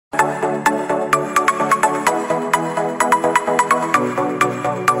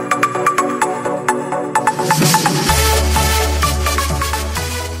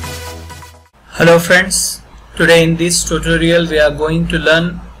Hello friends, today in this tutorial we are going to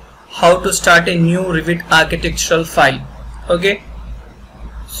learn how to start a new Revit architectural file. Okay,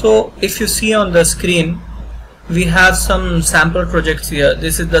 so if you see on the screen we have some sample projects here.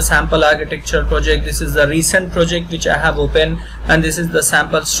 This is the sample architecture project, this is the recent project which I have opened, and this is the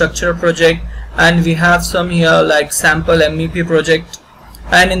sample structure project, and we have some here like sample MEP project,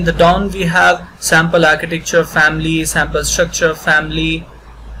 and in the down we have sample architecture family, sample structure family.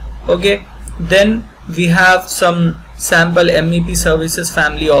 Okay, then we have some sample MEP services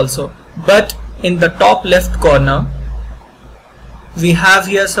family also, but in the top left corner we have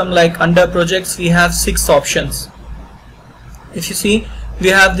here some like under projects we have 6 options. If you see, we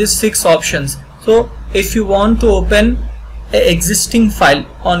have these 6 options. So if you want to open an existing file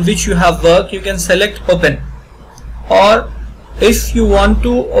on which you have worked, you can select open, or if you want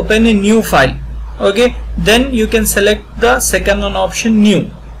to open a new file, okay, then you can select the second one option,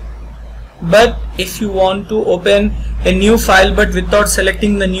 new. But if you want to open a new file but without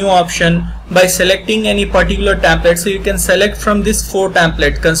selecting the new option, by selecting any particular template, so you can select from this 4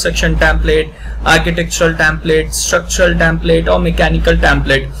 template: construction template, architectural template, structural template, or mechanical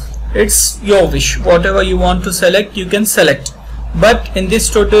template. It's your wish, whatever you want to select you can select. But in this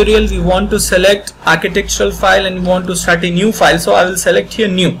tutorial we want to select architectural file and we want to start a new file, so I will select here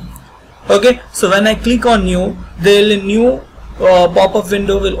new. Okay, so when I click on new, the new pop-up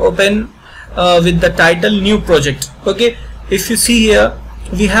window will open with the title new project. Okay, if you see here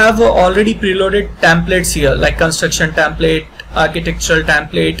we have already preloaded templates here like construction template, architectural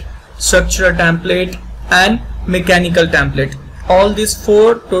template, structural template, and mechanical template. All these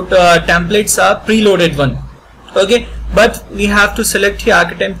 4 templates are preloaded one. Okay, but we have to select here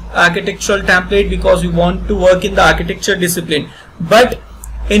architectural template because we want to work in the architecture discipline. But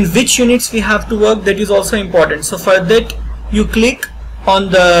in which units we have to work, that is also important. So for that you click on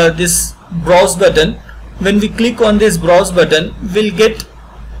this browse button. When we click on this browse button, we'll get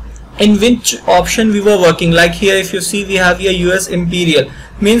in which option we were working. Like here if you see we have here US Imperial,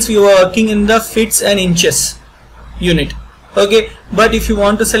 means we were working in the fits and inches unit. Okay, but if you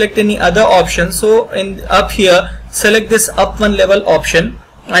want to select any other option, so up here select this up one level option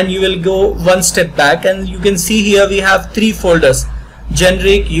and you will go one step back, and you can see here we have 3 folders: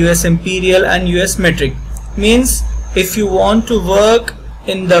 generic, US Imperial, and US metric. Means if you want to work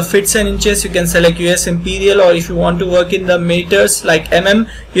in the fits and inches you can select US Imperial, or if you want to work in the meters like mm,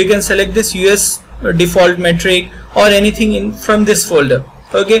 you can select this US default metric or anything in from this folder.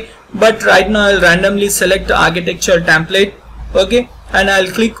 Okay, but right now I'll randomly select the architecture template. Okay, and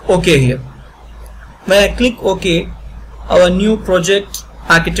I'll click OK here. When I click OK, our new project,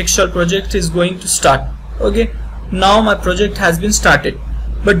 architectural project, is going to start. Okay, now my project has been started.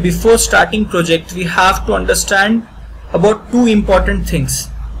 But before starting project we have to understand about 2 important things.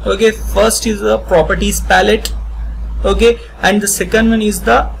 Okay, first is the properties palette, okay, and the second one is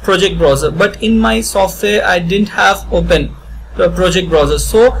the project browser. But in my software I didn't have open the project browser,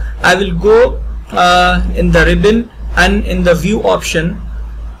 so I will go in the ribbon and in the view option.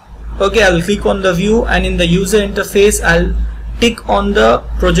 Okay, I will click on the view, and in the user interface I'll tick on the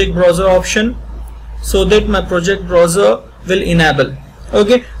project browser option so that my project browser will enable.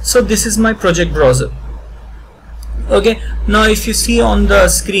 Okay, so this is my project browser. Okay, now if you see on the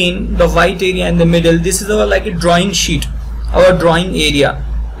screen the white area in the middle, this is our like a drawing sheet, our drawing area,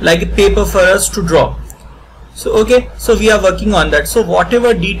 like a paper for us to draw. So okay, so we are working on that. So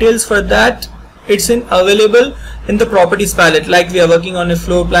whatever details for that, it's available in the properties palette. Like we are working on a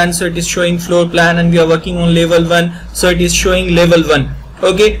floor plan, so it is showing floor plan, and we are working on level 1, so it is showing level 1.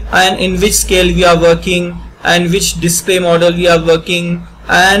 Okay, and in which scale we are working, and which display model we are working,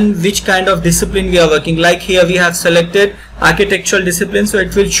 and which kind of discipline we are working. Like here we have selected architectural discipline, so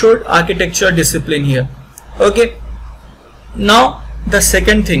it will show architecture discipline here. Okay, now the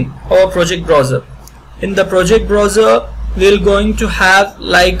second thing, our project browser. In the project browser we're going to have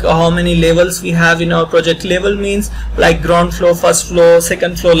like how many levels we have in our project. Level means like ground floor, first floor,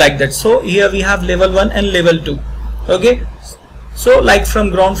 second floor, like that. So here we have level 1 and level 2. Okay, so like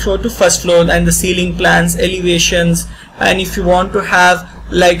from ground floor to first floor, and the ceiling plans, elevations, and if you want to have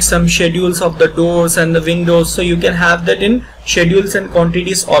like some schedules of the doors and the windows, so you can have that in schedules and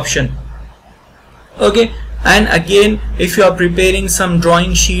quantities option. Okay, and again if you are preparing some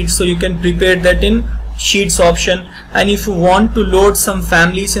drawing sheets, so you can prepare that in sheets option. And if you want to load some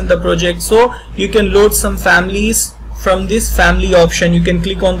families in the project, so you can load some families from this family option. You can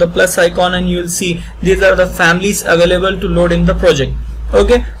click on the plus icon and you will see these are the families available to load in the project.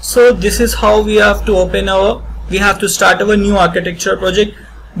 Okay, so this is how we have to start our new architecture project.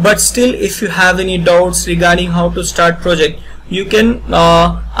 But still, if you have any doubts regarding how to start project, you can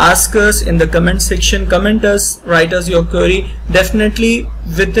ask us in the comment section, comment us, write us your query. Definitely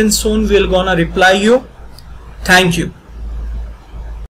within soon we'll gonna reply you. Thank you.